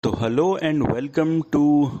तो hello and welcome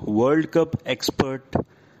to world cup expert.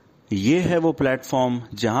 ये है वो प्लेटफॉर्म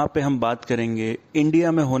जहां पे हम बात करेंगे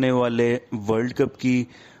इंडिया में होने वाले वर्ल्ड कप की,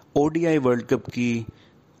 ओडीआई वर्ल्ड कप की,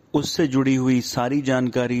 उससे जुड़ी हुई सारी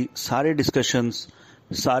जानकारी, सारे डिस्कशंस,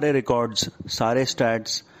 सारे रिकॉर्ड्स, सारे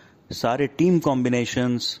स्टैट्स, सारे टीम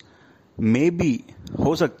कॉम्बिनेशंस। मे बी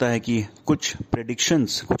हो सकता है कि कुछ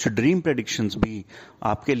प्रेडिक्शंस, कुछ ड्रीम प्रेडिक्शंस भी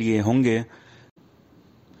आपके लिए होंगे।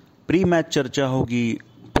 प्री मैच चर्चा होगी,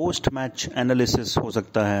 पोस्ट मैच एनालिसिस हो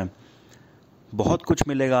सकता है, बहुत कुछ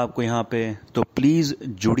मिलेगा आपको यहाँ पे। तो प्लीज़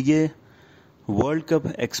जुड़िए वर्ल्ड कप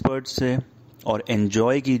एक्सपर्ट से और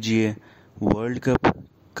एंजॉय कीजिए वर्ल्ड कप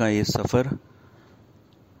का ये सफ़र,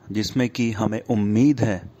 जिसमें कि हमें उम्मीद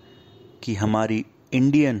है कि हमारी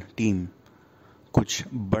इंडियन टीम कुछ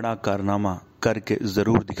बड़ा कारनामा करके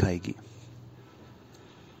ज़रूर दिखाएगी।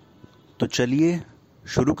 तो चलिए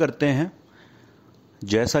शुरू करते हैं।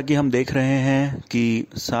 जैसा कि हम देख रहे हैं कि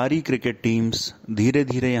सारी क्रिकेट टीम्स धीरे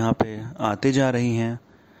धीरे यहाँ पे आते जा रही हैं।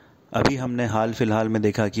 अभी हमने हाल फिलहाल में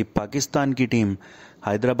देखा कि पाकिस्तान की टीम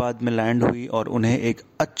हैदराबाद में लैंड हुई और उन्हें एक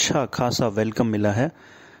अच्छा खासा वेलकम मिला है,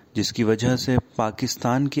 जिसकी वजह से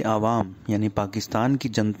पाकिस्तान की आवाम यानी पाकिस्तान की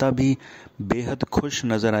जनता भी बेहद खुश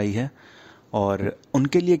नज़र आई है और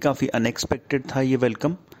उनके लिए काफ़ी अनएक्सपेक्टेड था ये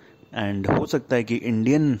वेलकम। एंड हो सकता है कि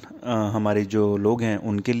इंडियन हमारे जो लोग हैं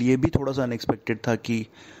उनके लिए भी थोड़ा सा अनएक्सपेक्टेड था कि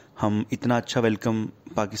हम इतना अच्छा वेलकम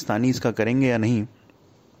पाकिस्तानी इसका करेंगे या नहीं,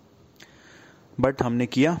 बट हमने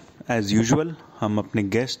किया। एज़ यूजुअल हम अपने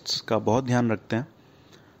गेस्ट्स का बहुत ध्यान रखते हैं,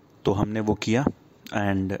 तो हमने वो किया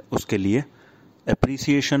एंड उसके लिए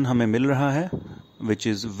अप्रिसिएशन हमें मिल रहा है, विच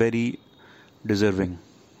इज़ वेरी डिज़र्विंग।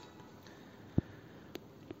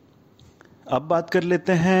 अब बात कर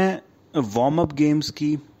लेते हैं वार्म अप गेम्स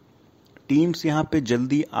की। टीम्स यहाँ पे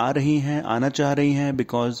जल्दी आ रही हैं, आना चाह रही हैं,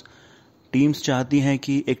 बिकॉज टीम्स चाहती हैं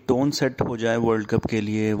कि एक टोन सेट हो जाए वर्ल्ड कप के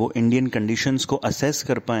लिए, वो इंडियन कंडीशंस को असेस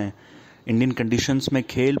कर पाएँ, इंडियन कंडीशंस में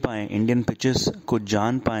खेल पाएँ, इंडियन पिचेस को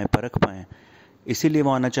जान पाएँ, परख पाएँ। इसीलिए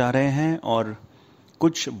वो आना चाह रहे हैं और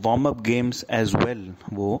कुछ warm up games as well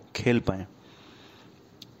वो खेल पाएँ।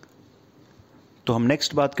 तो हम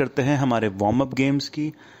नेक्स्ट बात करते हैं हमारे वार्म अप गेम्स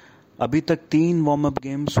की। अभी तक 3 वार्म अप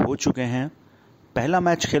गेम्स हो चुके हैं। पहला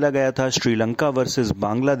मैच खेला गया था श्रीलंका वर्सेस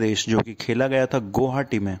बांग्लादेश, जो कि खेला गया था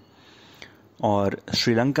गुवाहाटी में, और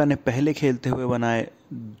श्रीलंका ने पहले खेलते हुए बनाए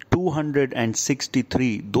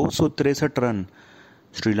 263 रन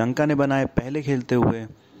श्रीलंका ने बनाए पहले खेलते हुए,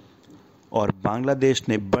 और बांग्लादेश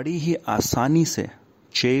ने बड़ी ही आसानी से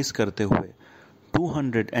चेस करते हुए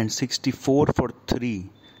 264 फॉर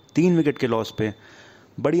 3 विकेट के लॉस पे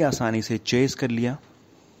बड़ी आसानी से चेस कर लिया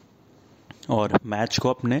और मैच को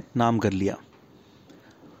अपने नाम कर लिया।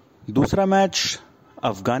 दूसरा match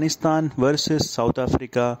Afghanistan versus south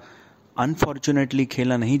Africa unfortunately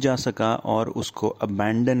खेला नहीं जा सका और उसको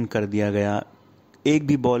अबैंडन कर दिया गया। एक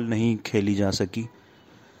भी बॉल नहीं खेली जा सकी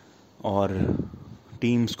और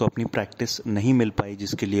टीम्स को अपनी प्रैक्टिस नहीं मिल पाई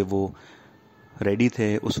जिसके लिए वो रेडी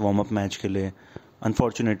थे उस वार्म अप मैच के लिए।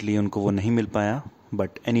 अनफॉर्चुनेटली उनको वो नहीं मिल पाया, बट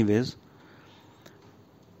एनीवेज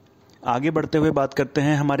आगे बढ़ते हुए बात करते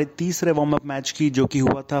हैं हमारे तीसरे वार्म अप मैच की, जो कि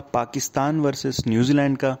हुआ था पाकिस्तान वर्सेस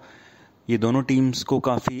न्यूजीलैंड का। ये दोनों टीम्स को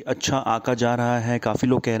काफ़ी अच्छा आका जा रहा है, काफ़ी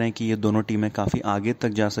लोग कह रहे हैं कि ये दोनों टीमें काफ़ी आगे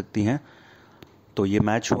तक जा सकती हैं। तो ये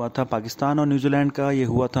मैच हुआ था पाकिस्तान और न्यूजीलैंड का, ये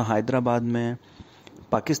हुआ था हैदराबाद में।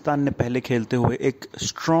 पाकिस्तान ने पहले खेलते हुए एक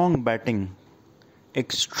स्ट्रॉन्ग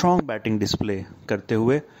बैटिंग डिस्प्ले करते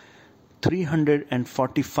हुए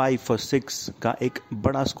 345 फॉर 6 का एक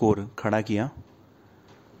बड़ा स्कोर खड़ा किया,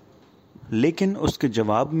 लेकिन उसके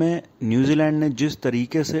जवाब में न्यूजीलैंड ने जिस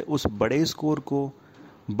तरीके से उस बड़े स्कोर को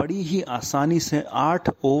बड़ी ही आसानी से 8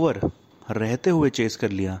 ओवर रहते हुए चेस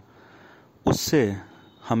कर लिया, उससे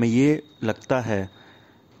हमें ये लगता है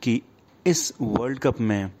कि इस वर्ल्ड कप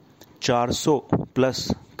में 400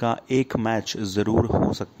 प्लस का एक मैच ज़रूर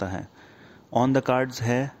हो सकता है। ऑन द कार्ड्स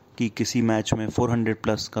है कि किसी मैच में 400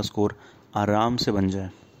 प्लस का स्कोर आराम से बन जाए।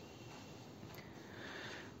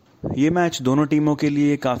 ये मैच दोनों टीमों के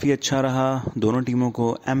लिए काफ़ी अच्छा रहा। दोनों टीमों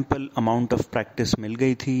को एम्पल अमाउंट ऑफ प्रैक्टिस मिल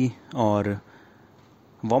गई थी और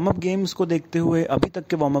वार्म अप गेम्स को देखते हुए, अभी तक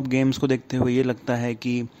के वार्म अप गेम्स को देखते हुए ये लगता है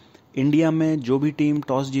कि इंडिया में जो भी टीम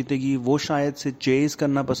टॉस जीतेगी वो शायद से चेस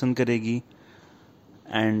करना पसंद करेगी।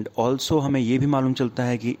 एंड ऑल्सो हमें ये भी मालूम चलता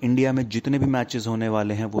है कि इंडिया में जितने भी मैचेस होने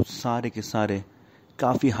वाले हैं वो सारे के सारे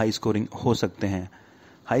काफ़ी हाई स्कोरिंग हो सकते हैं।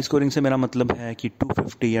 हाई स्कोरिंग से मेरा मतलब है कि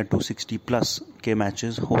 250 या 260 प्लस के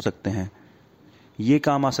मैचेस हो सकते हैं। ये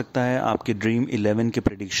काम आ सकता है आपके ड्रीम 11 के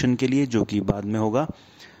प्रेडिक्शन के लिए, जो कि बाद में होगा,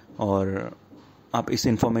 और आप इस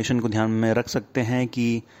इंफॉर्मेशन को ध्यान में रख सकते हैं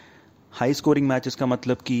कि हाई स्कोरिंग मैचेस का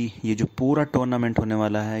मतलब कि ये जो पूरा टूर्नामेंट होने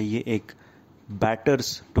वाला है ये एक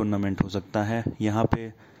बैटर्स टूर्नामेंट हो सकता है। यहाँ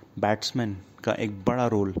पे बैट्समैन का एक बड़ा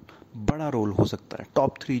रोल हो सकता है।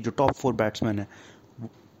 टॉप 3 जो टॉप 4 बैट्समैन है,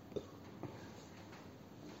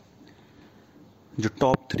 जो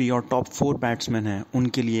टॉप 3 और टॉप 4 बैट्समैन हैं,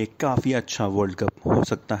 उनके लिए काफ़ी अच्छा वर्ल्ड कप हो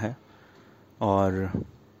सकता है। और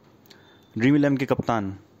ड्रीम 11 के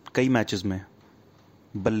कप्तान कई मैचेस में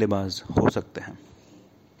बल्लेबाज हो सकते हैं।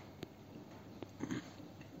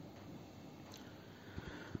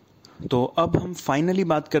 तो अब हम फाइनली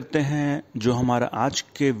बात करते हैं जो हमारा आज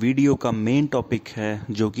के वीडियो का मेन टॉपिक है,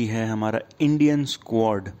 जो कि है हमारा इंडियन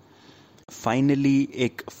स्क्वाड। फाइनली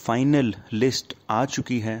एक फाइनल लिस्ट आ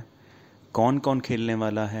चुकी है। कौन कौन खेलने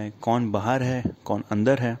वाला है, कौन बाहर है, कौन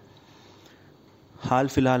अंदर है। हाल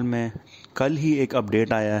फिलहाल में कल ही एक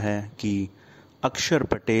अपडेट आया है कि अक्षर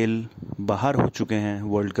पटेल बाहर हो चुके हैं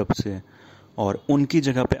वर्ल्ड कप से और उनकी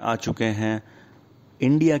जगह पे आ चुके हैं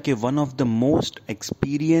इंडिया के one of the most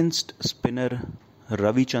experienced spinner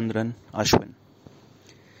Ravichandran Ashwin.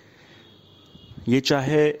 ये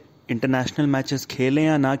चाहे इंटरनेशनल मैचेस खेलें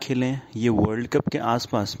या ना खेलें, ये वर्ल्ड कप के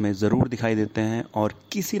आसपास में ज़रूर दिखाई देते हैं और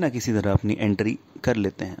किसी ना किसी तरह अपनी एंट्री कर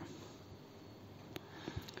लेते हैं।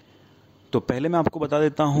 तो पहले मैं आपको बता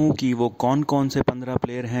देता हूं कि वो कौन कौन से 15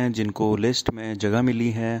 प्लेयर हैं जिनको लिस्ट में जगह मिली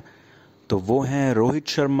है। तो वो हैं रोहित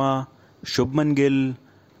शर्मा, शुभमन गिल,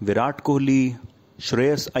 विराट कोहली,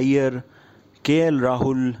 श्रेयस अय्यर, केएल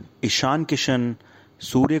राहुल, ईशान किशन,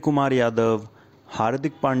 सूर्य कुमार यादव,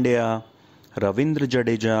 हार्दिक पांड्या, रविंद्र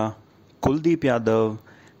जडेजा, कुलदीप यादव,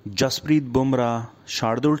 जसप्रीत बुमराह,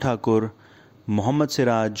 शार्दुल ठाकुर, मोहम्मद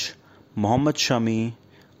सिराज, मोहम्मद शमी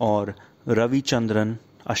और रविचंद्रन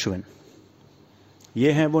अश्विन।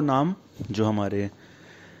 ये हैं वो नाम जो हमारे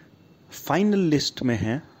फाइनल लिस्ट में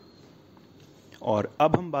हैं। और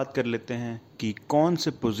अब हम बात कर लेते हैं कि कौन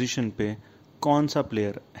से पोजीशन पे कौन सा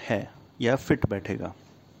प्लेयर है या फिट बैठेगा।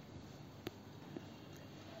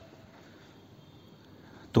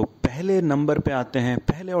 तो पहले नंबर पे आते हैं,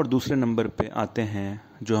 पहले और दूसरे नंबर पे आते हैं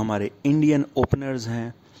जो हमारे इंडियन ओपनर्स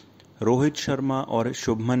हैं, रोहित शर्मा और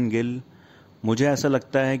शुभमन गिल। मुझे ऐसा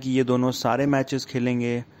लगता है कि ये दोनों सारे मैचेस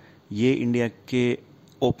खेलेंगे। ये इंडिया के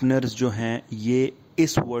ओपनर्स जो हैं, ये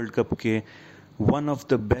इस वर्ल्ड कप के one of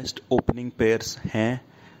the best opening pairs हैं।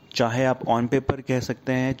 चाहे आप ऑन पेपर कह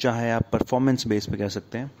सकते हैं, चाहे आप परफॉर्मेंस बेस पे कह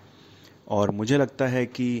सकते हैं। और मुझे लगता है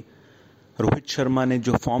कि रोहित शर्मा ने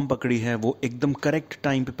जो फॉर्म पकड़ी है वो एकदम करेक्ट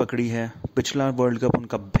टाइम पे पकड़ी है। पिछला वर्ल्ड कप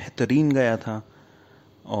उनका बेहतरीन गया था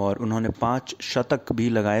और उन्होंने 5 शतक भी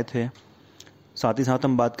लगाए थे। साथ ही साथ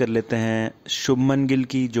हम बात कर लेते हैं शुभमन गिल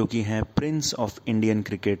की, जो कि हैं प्रिंस ऑफ इंडियन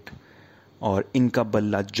क्रिकेट, और इनका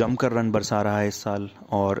बल्ला जमकर रन बरसा रहा है इस साल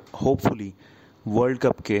और होपफुली वर्ल्ड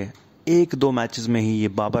कप के 1-2 मैचेस में ही ये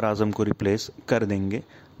बाबर आजम को रिप्लेस कर देंगे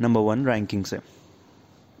नंबर 1 रैंकिंग से।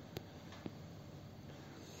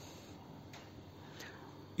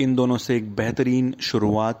 इन दोनों से एक बेहतरीन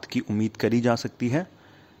शुरुआत की उम्मीद करी जा सकती है।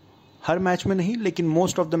 हर मैच में नहीं, लेकिन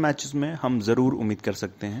मोस्ट ऑफ द मैचेस में हम ज़रूर उम्मीद कर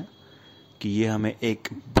सकते हैं कि ये हमें एक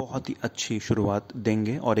बहुत ही अच्छी शुरुआत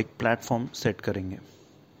देंगे और एक प्लेटफॉर्म सेट करेंगे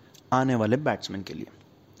आने वाले बैट्समैन के लिए।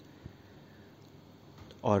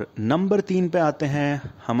 और नंबर 3 पे आते हैं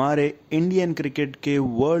हमारे इंडियन क्रिकेट के,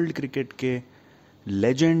 वर्ल्ड क्रिकेट के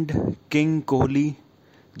लेजेंड किंग कोहली,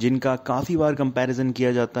 जिनका काफ़ी बार कंपैरिजन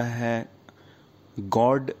किया जाता है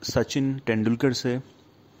गॉड सचिन तेंदुलकर से।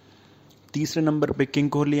 तीसरे नंबर पे किंग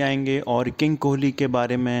कोहली आएंगे और किंग कोहली के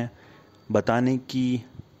बारे में बताने की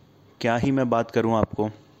क्या ही मैं बात करूं आपको।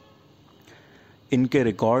 इनके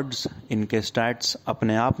रिकॉर्ड्स, इनके स्टैट्स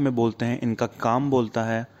अपने आप में बोलते हैं, इनका काम बोलता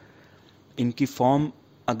है। इनकी फॉर्म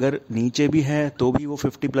अगर नीचे भी है तो भी वो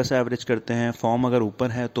 50+ एवरेज करते हैं। फॉर्म अगर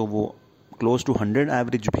ऊपर है तो वो क्लोज टू 100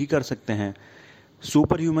 एवरेज भी कर सकते हैं।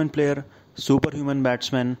 Super human player, super human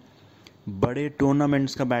batsman, बड़े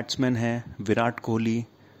टूर्नामेंट्स का बैट्समैन है Virat Kohli.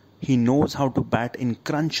 He knows how to bat in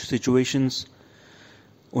crunch situations.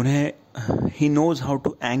 He knows how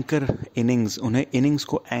to anchor innings. उन्हें इनिंग्स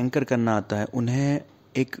को एंकर करना आता है। उन्हें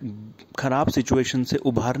एक ख़राब सिचुएशन से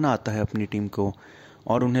उभारना आता है अपनी टीम को,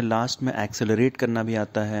 और उन्हें लास्ट में एक्सेलरेट करना भी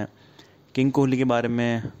आता है। किंग कोहली के बारे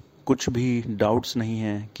में कुछ भी डाउट्स नहीं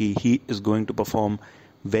है कि he is going to perform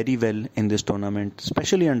very well in this tournament,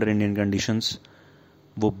 specially under Indian conditions.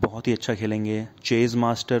 वो बहुत ही अच्छा खेलेंगे। चेज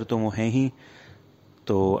मास्टर तो वो हैं ही,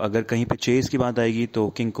 तो अगर कहीं पे चेज की बात आएगी तो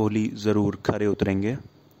किंग कोहली ज़रूर खरे उतरेंगे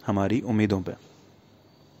हमारी उम्मीदों पे।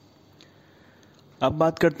 अब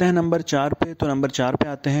बात करते हैं नंबर 4 पे। तो नंबर 4 पे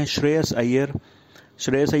आते हैं श्रेयस अय्यर।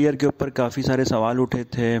 श्रेयस अय्यर के ऊपर काफ़ी सारे सवाल उठे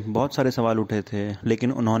थे, बहुत सारे सवाल उठे थे,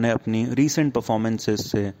 लेकिन उन्होंने अपनी रीसेंट परफॉर्मेंसेस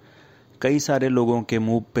से कई सारे लोगों के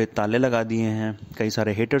मुंह पे ताले लगा दिए हैं, कई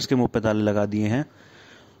सारे हेटर्स के मुंह पे ताले लगा दिए हैं।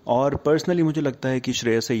 और पर्सनली मुझे लगता है कि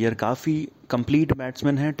श्रेयस अय्यर काफ़ी कंप्लीट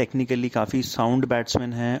बैट्समैन है, टेक्निकली काफ़ी साउंड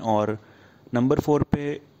बैट्समैन है, और नंबर 4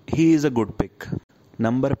 पे he is a good pick.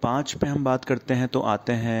 Number 5 पे हम बात करते हैं तो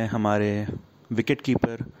आते हैं हमारे wicket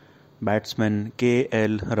keeper batsman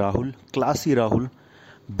KL Rahul, classy Rahul.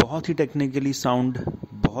 बहुत ही टेक्निकली साउंड,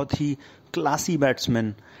 बहुत ही classy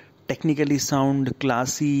batsman, technically sound,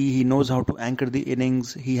 classy, he knows how to anchor the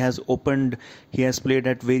innings, he has played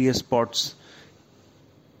at various spots,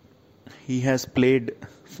 he has played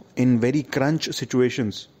in very crunch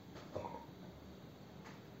situations.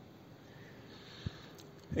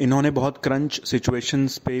 इन्होंने बहुत crunch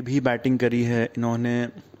situations पे भी batting करी है, इन्होंने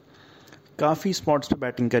काफ़ी स्पॉट्स पे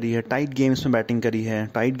बैटिंग करी है, टाइट गेम्स में बैटिंग करी है,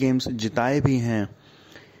 टाइट गेम्स जिताए भी हैं.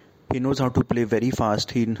 He knows how to play very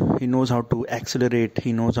fast. He knows how to accelerate.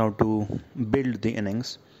 He knows how to build the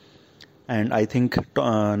innings. And I think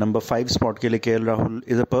number 5 spot के लिए KL Rahul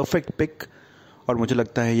is a perfect pick. और मुझे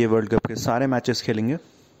लगता है ये world cup के सारे matches खेलेंगे.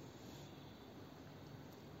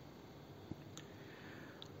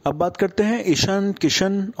 अब बात करते हैं ईशान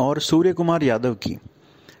किशन और सूर्य कुमार यादव की.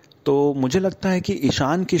 तो मुझे लगता है कि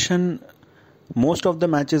Ishan Kishan most of the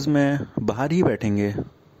matches में बाहर ही बैठेंगे.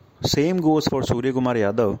 Same goes for Surya Kumar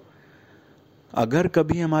Yadav. अगर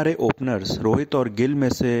कभी हमारे ओपनर्स रोहित और गिल में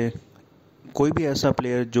से कोई भी ऐसा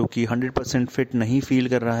प्लेयर जो कि 100% फिट नहीं फील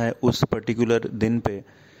कर रहा है उस पर्टिकुलर दिन पे,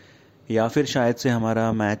 या फिर शायद से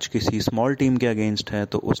हमारा मैच किसी स्मॉल टीम के अगेंस्ट है,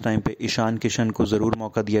 तो उस टाइम पे ईशान किशन को ज़रूर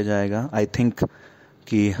मौका दिया जाएगा. आई थिंक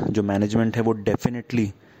कि जो मैनेजमेंट है वो डेफिनेटली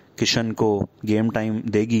किशन को गेम टाइम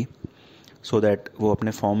देगी सो दैट वो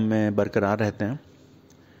अपने फॉर्म में बरकरार रहते हैं.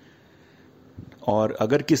 और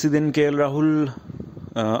अगर किसी दिन KL राहुल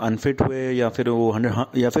अनफिट हुए या फिर वो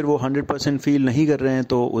 100% फील नहीं कर रहे हैं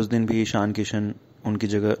तो उस दिन भी ईशान किशन उनकी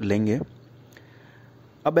जगह लेंगे.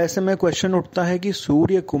 अब ऐसे में क्वेश्चन उठता है कि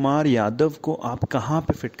सूर्य कुमार यादव को आप कहाँ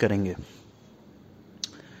पे फिट करेंगे.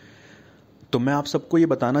 तो मैं आप सबको ये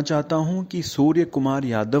बताना चाहता हूँ कि सूर्य कुमार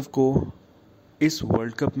यादव को इस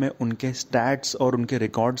वर्ल्ड कप में उनके स्टैट्स और उनके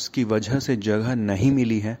रिकॉर्ड्स की वजह से जगह नहीं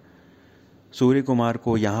मिली है. सूर्य कुमार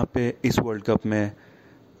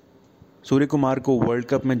को वर्ल्ड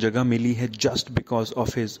कप में जगह मिली है just because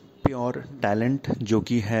of his pure talent, जो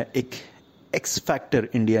कि है एक एक्स फैक्टर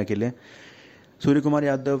इंडिया के लिए. सूर्य कुमार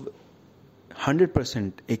यादव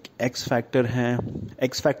 100% एक एक्स फैक्टर हैं.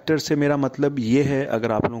 एक्स फैक्टर से मेरा मतलब ये है,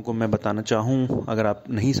 अगर आप लोगों को मैं बताना चाहूँ, अगर आप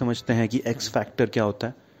नहीं समझते हैं कि एक्स फैक्टर क्या होता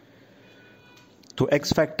है, तो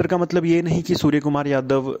एक्स फैक्टर का मतलब ये नहीं कि सूर्य कुमार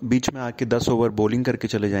यादव बीच में आके 10 ओवर बॉलिंग करके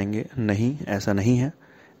चले जाएंगे. नहीं, ऐसा नहीं है.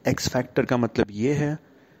 एक्स फैक्टर का मतलब ये है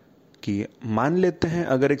कि मान लेते हैं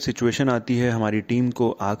अगर एक सिचुएशन आती है, हमारी टीम को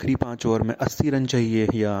आखिरी 5 ओवर में 80 रन चाहिए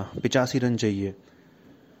या 85 रन चाहिए,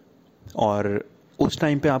 और उस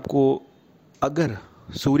टाइम पे आपको, अगर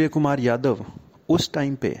सूर्य कुमार यादव उस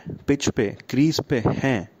टाइम पे पिच पे क्रीज पे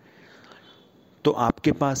हैं, तो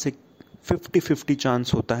आपके पास एक 50-50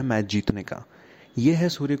 चांस होता है मैच जीतने का. यह है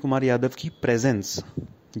सूर्य कुमार यादव की प्रेजेंस.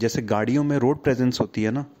 जैसे गाड़ियों में रोड प्रेजेंस होती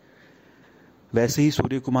है ना, वैसे ही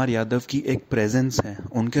सूर्य कुमार यादव की एक प्रेजेंस है.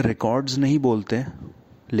 उनके रिकॉर्ड्स नहीं बोलते,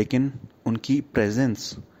 लेकिन उनकी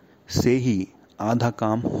प्रेजेंस से ही आधा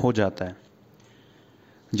काम हो जाता है,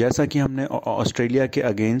 जैसा कि हमने ऑस्ट्रेलिया के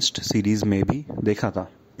अगेंस्ट सीरीज में भी देखा था.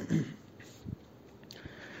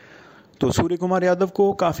 तो सूर्य कुमार यादव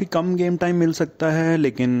को काफ़ी कम गेम टाइम मिल सकता है,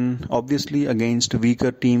 लेकिन ऑब्वियसली अगेंस्ट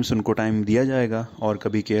वीकर टीम्स उनको टाइम दिया जाएगा, और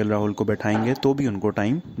कभी KL राहुल को बैठाएंगे तो भी उनको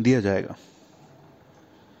टाइम दिया जाएगा.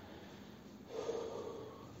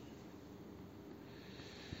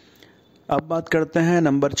 अब बात करते हैं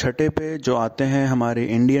नंबर 6 पे, जो आते हैं हमारे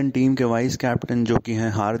इंडियन टीम के वाइस कैप्टन, जो कि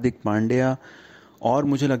हैं हार्दिक पांड्या. और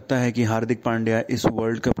मुझे लगता है कि हार्दिक पांड्या इस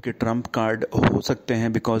वर्ल्ड कप के ट्रम्प कार्ड हो सकते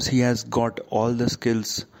हैं, because he has got all the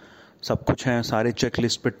skills. सब कुछ है, सारे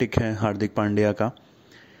चेकलिस्ट पे टिक है हार्दिक पांड्या का.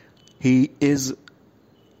 He is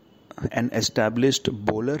an established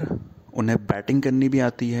bowler. उन्हें बैटिंग करनी भी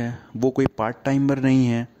आती है, वो कोई पार्ट टाइमर नहीं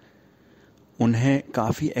है, उन्हें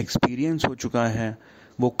काफ़ी एक्सपीरियंस हो चुका है.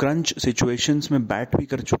 वो क्रंच सिचुएशंस में बैट भी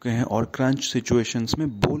कर चुके हैं और क्रंच सिचुएशंस में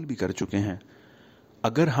बॉल भी कर चुके हैं.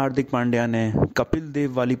 अगर हार्दिक पांड्या ने कपिल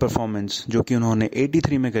देव वाली परफॉर्मेंस जो कि उन्होंने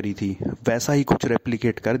 83 में करी थी, वैसा ही कुछ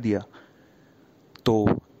रेप्लिकेट कर दिया,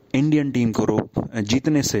 तो इंडियन टीम को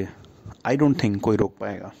जीतने से आई डोंट थिंक कोई रोक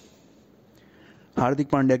पाएगा. हार्दिक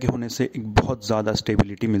पांड्या के होने से एक बहुत ज़्यादा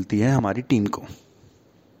स्टेबिलिटी मिलती है हमारी टीम को.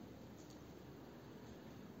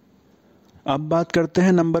 अब बात करते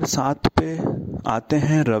हैं नंबर 7 पे, आते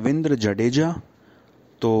हैं रविंद्र जडेजा.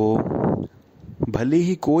 तो भले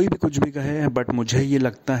ही कोई भी कुछ भी कहे, बट मुझे ये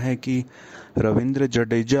लगता है कि रविंद्र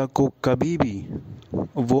जडेजा को कभी भी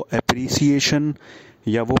वो एप्रिसिएशन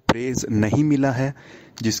या वो प्रेज़ नहीं मिला है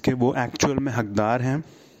जिसके वो एक्चुअल में हकदार हैं।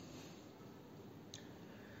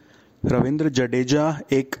 रविंद्र जडेजा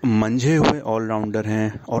एक मंझे हुए ऑलराउंडर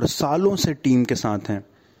हैं और सालों से टीम के साथ हैं।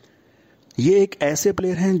 ये एक ऐसे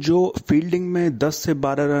प्लेयर हैं जो फील्डिंग में 10 से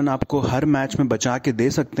 12 रन आपको हर मैच में बचा के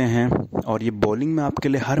दे सकते हैं, और ये बॉलिंग में आपके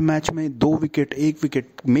लिए हर मैच में 2 विकेट, 1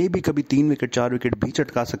 विकेट, में भी कभी 3 विकेट, 4 विकेट भी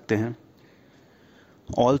चटका सकते हैं।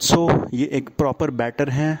 ऑल्सो ये एक प्रॉपर बैटर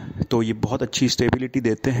हैं, तो ये बहुत अच्छी स्टेबिलिटी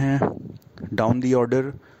देते हैं down the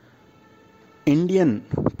order. Indian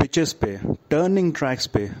pitches पे, टर्निंग ट्रैक्स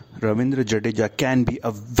पे Ravindra Jadeja can be a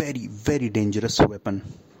very very dangerous weapon.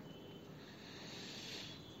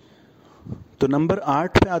 तो नंबर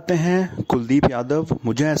 8 पे आते हैं कुलदीप यादव।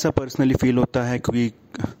 मुझे ऐसा पर्सनली फील होता है कि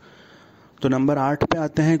नंबर 8 पे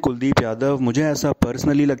आते हैं कुलदीप यादव। मुझे ऐसा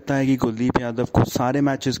पर्सनली लगता है कि कुलदीप यादव को सारे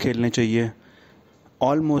मैचेस खेलने चाहिए,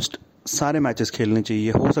 ऑलमोस्ट सारे मैचेस खेलने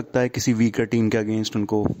चाहिए। हो सकता है किसी वीकर टीम के अगेंस्ट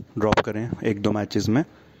उनको ड्रॉप करें 1-2 मैचेस में,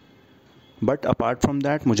 बट अपार्ट फ्रॉम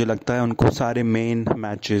दैट मुझे लगता है उनको सारे मेन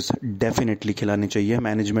मैचेस डेफिनेटली खिलाने चाहिए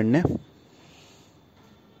मैनेजमेंट ने।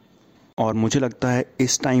 और मुझे लगता है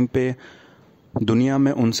इस टाइम पे दुनिया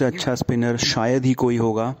में उनसे अच्छा स्पिनर शायद ही कोई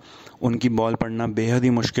होगा। उनकी बॉल पड़ना बेहद ही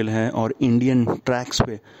मुश्किल है और इंडियन ट्रैक्स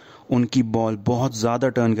पे उनकी बॉल बहुत ज़्यादा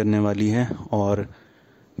टर्न करने वाली है। और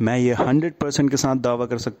मैं ये 100% के साथ दावा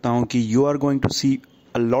कर सकता हूँ कि you are going to C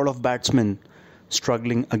a lot of batsman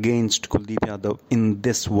struggling against Kuldeep Yadav in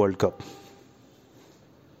this world cup.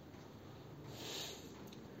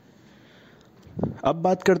 अब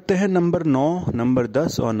बात करते हैं नंबर 9, नंबर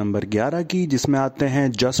 10 और नंबर 11 की, जिसमें आते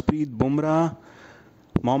हैं जसप्रीत बुमराह,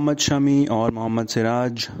 मोहम्मद शमी और मोहम्मद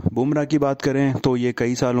सिराज। बुमराह की बात करें तो ये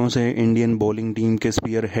कई सालों से इंडियन बॉलिंग टीम के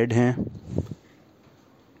स्पीयर हेड हैं।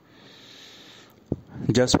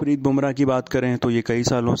 जसप्रीत बुमराह की बात करें तो ये कई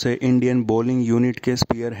सालों से इंडियन बॉलिंग यूनिट के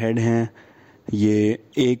स्पीयर हेड हैं। ये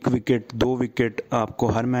 1 विकेट, 2 विकेट आपको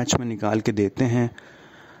हर मैच में निकाल के देते हैं।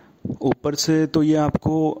 ऊपर से तो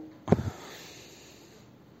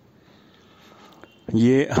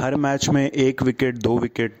ये हर मैच में 1 विकेट, 2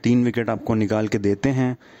 विकेट, 3 विकेट आपको निकाल के देते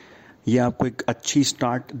हैं। ये आपको एक अच्छी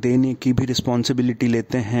स्टार्ट देने की भी रिस्पॉन्सिबिलिटी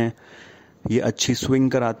लेते हैं। ये अच्छी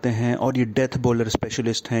स्विंग कराते हैं और ये डेथ बॉलर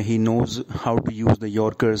स्पेशलिस्ट हैं। He knows how to use the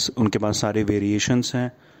yorkers. उनके पास सारे वेरिएशंस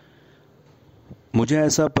हैं। मुझे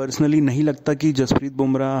ऐसा पर्सनली नहीं लगता कि Jasprit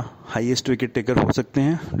Bumrah highest wicket taker हो सकते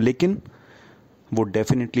हैं, लेकिन वो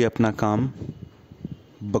डेफिनेटली अपना काम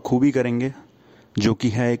बखूबी करेंगे, जो कि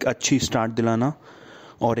है एक अच्छी स्टार्ट दिलाना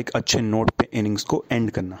और एक अच्छे नोट पे इनिंग्स को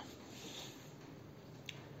एंड करना।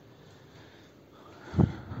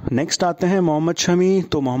 नेक्स्ट आते हैं मोहम्मद शमी।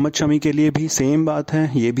 तो मोहम्मद शमी के लिए भी सेम बात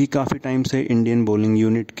है। ये भी काफ़ी टाइम से इंडियन बॉलिंग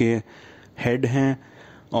यूनिट के हेड हैं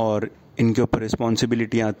और इनके ऊपर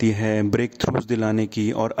रिस्पॉन्सिबिलिटी आती है ब्रेक थ्रूज दिलाने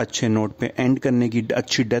की और अच्छे नोट पे एंड करने की,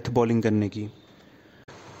 अच्छी डेथ बॉलिंग करने की।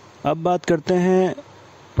 अब बात करते हैं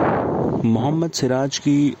मोहम्मद सिराज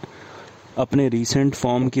की। अपने रीसेंट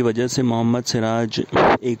फॉर्म की वजह से मोहम्मद सिराज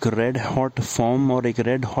एक रेड हॉट फॉर्म और एक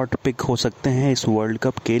रेड हॉट पिक हो सकते हैं इस वर्ल्ड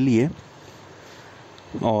कप के लिए।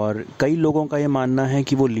 और कई लोगों का ये मानना है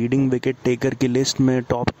कि वो लीडिंग विकेट टेकर की लिस्ट में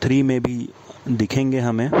टॉप 3 में भी दिखेंगे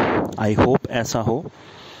हमें। आई होप ऐसा हो,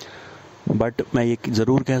 बट मैं ये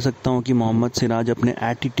ज़रूर कह सकता हूँ कि मोहम्मद सिराज अपने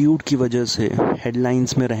एटीट्यूड की वजह से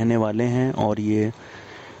हेडलाइंस में रहने वाले हैं और ये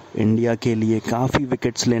इंडिया के लिए काफ़ी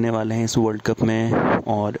विकेट्स लेने वाले हैं इस वर्ल्ड कप में।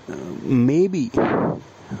 और मे बी,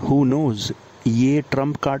 हु नोज़, ये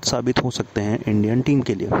ट्रम्प कार्ड साबित हो सकते हैं इंडियन टीम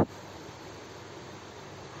के लिए।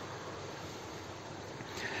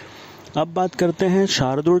 अब बात करते हैं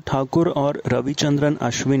शार्दुल ठाकुर और रविचंद्रन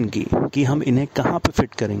अश्विन की कि हम इन्हें कहाँ पे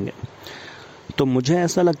फिट करेंगे। तो मुझे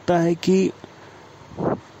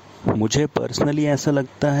पर्सनली ऐसा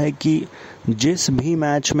लगता है कि जिस भी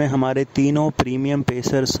मैच में हमारे तीनों प्रीमियम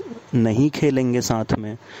पेसर्स नहीं खेलेंगे साथ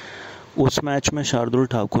में, उस मैच में शार्दुल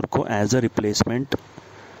ठाकुर को एज अ रिप्लेसमेंट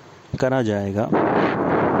करा जाएगा।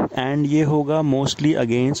 एंड ये होगा मोस्टली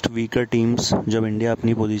अगेंस्ट वीकर टीम्स, जब इंडिया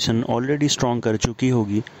अपनी पोजीशन ऑलरेडी स्ट्रॉन्ग कर चुकी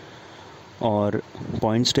होगी और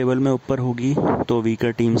पॉइंट्स टेबल में ऊपर होगी, तो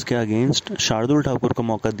वीकर टीम्स के अगेंस्ट शार्दुल ठाकुर को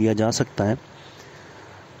मौका दिया जा सकता है।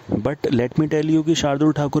 But let me tell you कि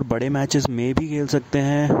शार्दुल ठाकुर बड़े मैचेस में भी खेल सकते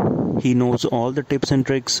हैं। He knows all the tips and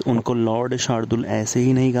tricks. उनको लॉर्ड शार्दुल ऐसे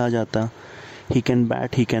ही नहीं कहा जाता। He can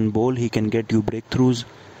bat, he can bowl, he can get you breakthroughs,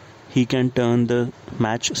 he can turn the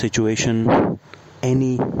match situation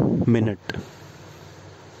any minute.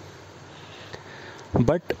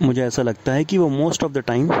 But मुझे ऐसा लगता है कि वो most of the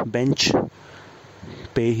time bench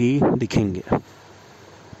पे ही दिखेंगे।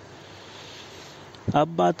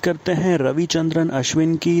 अब बात करते हैं रविचंद्रन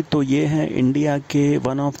अश्विन की। तो ये हैं इंडिया के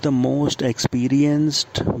one of the most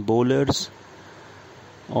experienced bowlers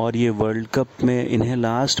और ये वर्ल्ड कप में इन्हें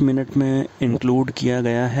लास्ट मिनट में इंक्लूड किया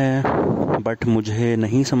गया है, बट मुझे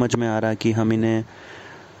नहीं समझ में आ रहा कि हम इन्हें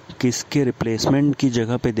किसके रिप्लेसमेंट की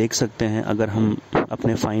जगह पे देख सकते हैं। अगर हम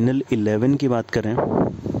अपने फाइनल 11 की बात करें,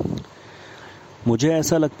 मुझे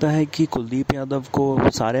ऐसा लगता है कि कुलदीप यादव को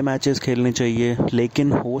सारे मैचेस खेलने चाहिए,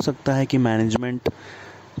 लेकिन हो सकता है कि मैनेजमेंट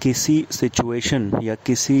किसी सिचुएशन या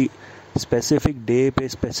किसी स्पेसिफिक डे पे,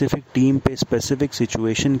 स्पेसिफिक टीम पे, स्पेसिफिक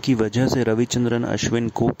सिचुएशन की वजह से रविचंद्रन अश्विन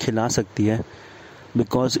को खिला सकती है,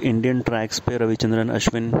 बिकॉज इंडियन ट्रैक्स पे Ravichandran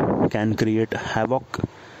Ashwin can create havoc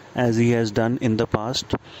as he has done in the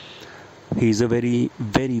past. He is a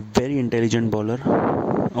very intelligent bowler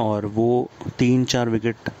और वो 3-4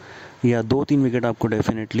 विकेट या 2-3 विकेट आपको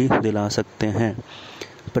डेफिनेटली दिला सकते हैं।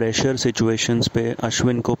 प्रेशर सिचुएशंस पे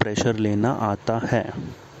अश्विन को प्रेशर लेना आता है।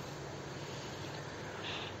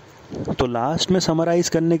 तो लास्ट में समराइज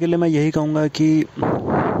करने के लिए मैं यही कहूँगा कि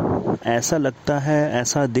ऐसा लगता है,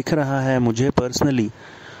 ऐसा दिख रहा है मुझे पर्सनली,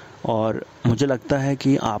 और मुझे लगता है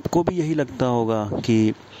कि आपको भी यही लगता होगा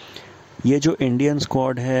कि ये जो इंडियन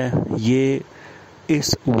स्क्वाड है ये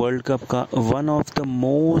इस वर्ल्ड कप का one of the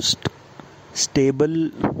most stable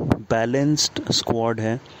balanced squad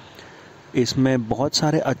है। इसमें बहुत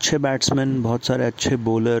सारे अच्छे बैट्समैन, बहुत सारे अच्छे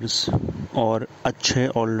बॉलर्स और अच्छे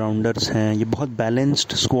ऑलराउंडर्स हैं। ये बहुत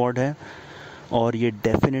बैलेंस्ड स्क्वाड है और ये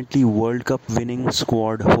definitely world cup winning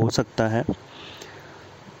squad हो सकता है।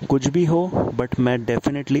 कुछ भी हो, बट मैं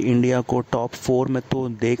डेफिनेटली इंडिया को टॉप 4 में तो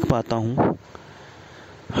देख पाता हूँ।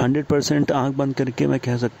 100% आंख बंद करके मैं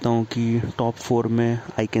कह सकता हूँ कि टॉप 4 में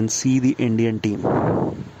I can see the Indian team.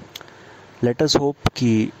 Let us hope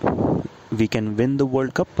कि we can win the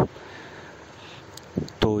world cup.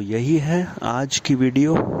 तो यही है आज की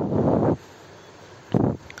वीडियो।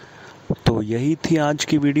 तो यही थी आज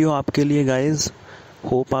की वीडियो आपके लिए गाइज।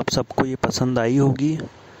 होप आप सबको ये पसंद आई होगी।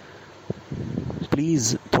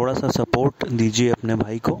 प्लीज़ थोड़ा सा सपोर्ट दीजिए अपने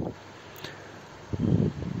भाई को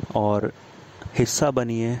और हिस्सा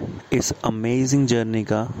बनिए इस अमेजिंग जर्नी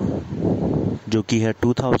का, जो कि है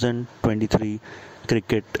 2023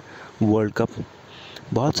 क्रिकेट वर्ल्ड कप।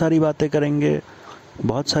 बहुत सारी बातें करेंगे,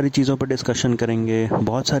 बहुत सारी चीज़ों पर डिस्कशन करेंगे,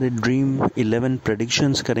 बहुत सारे ड्रीम 11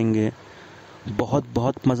 प्रेडिक्शंस करेंगे।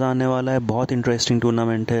 बहुत मज़ा आने वाला है। बहुत इंटरेस्टिंग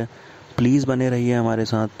टूर्नामेंट है। प्लीज़ बने रहिए हमारे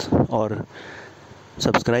साथ और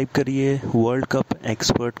सब्सक्राइब करिए वर्ल्ड कप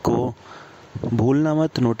एक्सपर्ट को। भूलना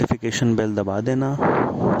मत, नोटिफिकेशन बेल दबा देना।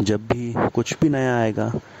 जब भी कुछ भी नया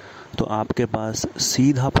आएगा तो आपके पास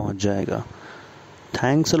सीधा पहुंच जाएगा।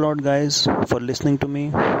 Thanks a lot guys for listening to me.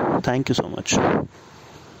 Thank you so much.